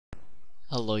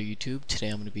Hello YouTube, today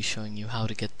I'm going to be showing you how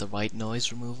to get the white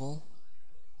noise removal,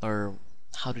 or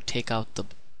how to take out the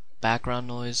background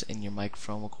noise in your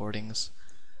microphone recordings.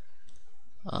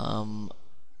 I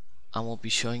won't be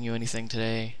showing you anything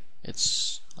today.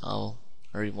 You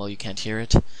can't hear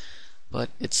it, but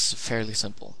it's fairly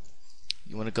simple.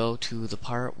 You want to go to the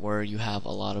part where you have a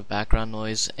lot of background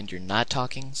noise and you're not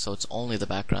talking, so it's only the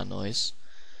background noise,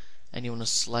 and you want to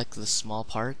select the small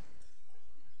part.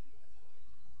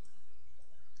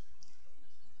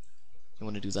 You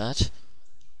want to do that,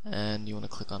 and you want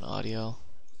to click on audio,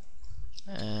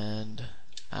 and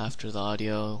after the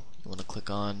audio you want to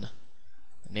click on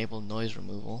enable noise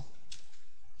removal,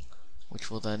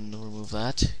 which will then remove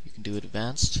that. You can do it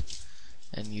advanced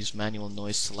and use manual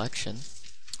noise selection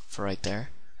for right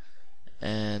there,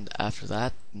 and after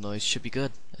that noise should be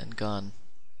good and gone.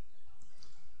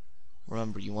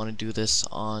 Remember, you want to do this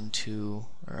on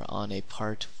a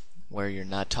part where you're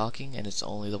not talking and it's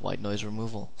only the white noise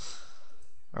removal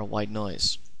or white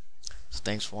noise. So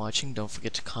thanks for watching. Don't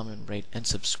forget to comment, rate, and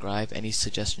subscribe. Any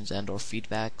suggestions and or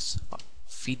feedback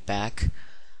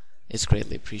is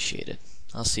greatly appreciated.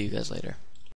 I'll see you guys later.